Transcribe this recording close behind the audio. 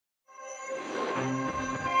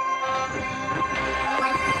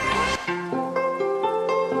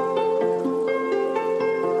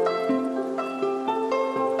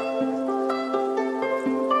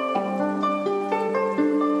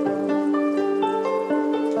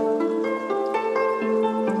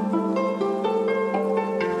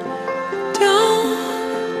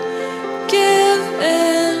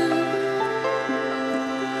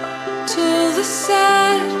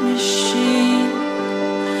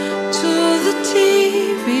the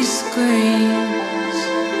TV screens.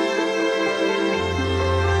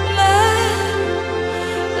 Let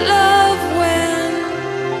love win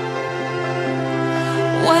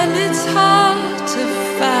when it's hard to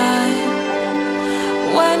find,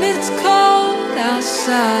 when it's cold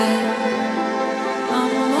outside.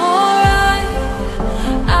 I'm alright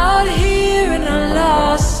out here in a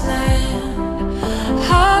lost land,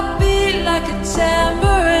 heartbeat like a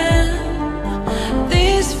tambourine.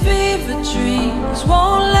 These fever dreams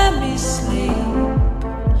won't let me sleep,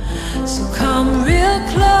 so come real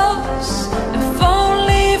close, if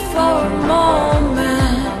only for a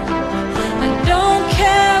moment. I don't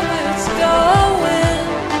care where it's going,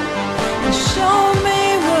 and show me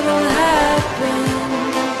what'll happen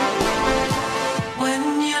when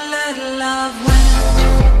you let love win.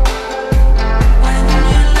 When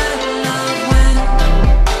you let love win.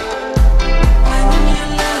 When you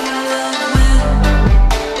let love win.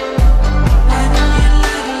 When you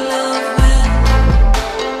let love win.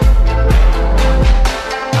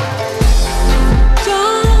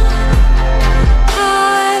 Don't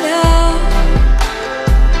hide out.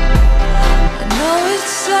 I know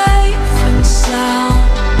it's safe and sound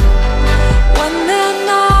when they're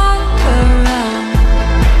not around.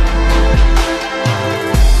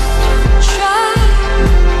 Try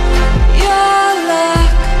your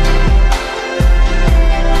luck.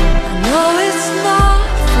 I know it's not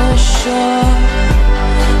for sure,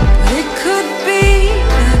 but it could be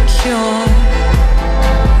the cure.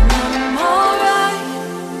 And I'm alright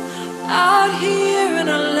out here in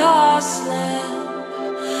a lost land,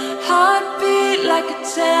 heartbeat like a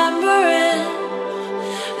tambourine.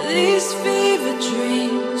 These fever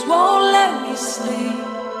dreams won't let me sleep,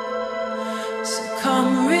 so come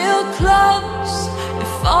real close,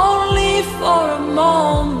 if only for a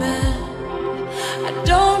moment. I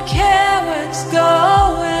don't care where it's going.